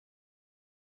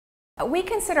We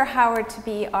consider Howard to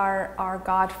be our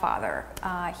godfather.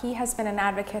 He has been an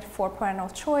advocate for parental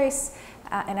choice,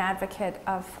 an advocate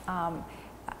of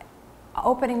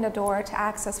opening the door to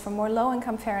access for more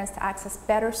low-income parents to access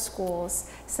better schools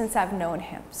since I've known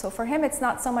him. So for him, it's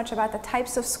not so much about the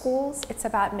types of schools, it's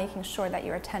about making sure that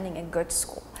you're attending a good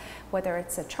school, whether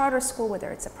it's a charter school, whether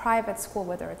it's a private school,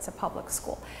 whether it's a public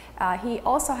school. He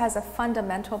also has a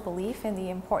fundamental belief in the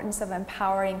importance of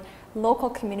empowering local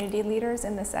community leaders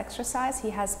in this exercise. He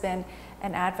has been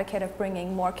an advocate of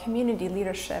bringing more community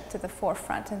leadership to the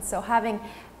forefront. And so having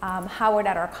Howard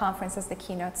at our conference as the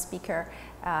keynote speaker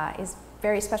is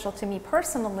very special to me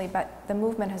personally, but the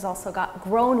movement has also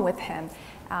grown with him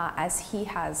as he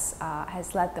has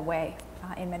led the way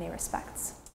in many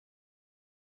respects.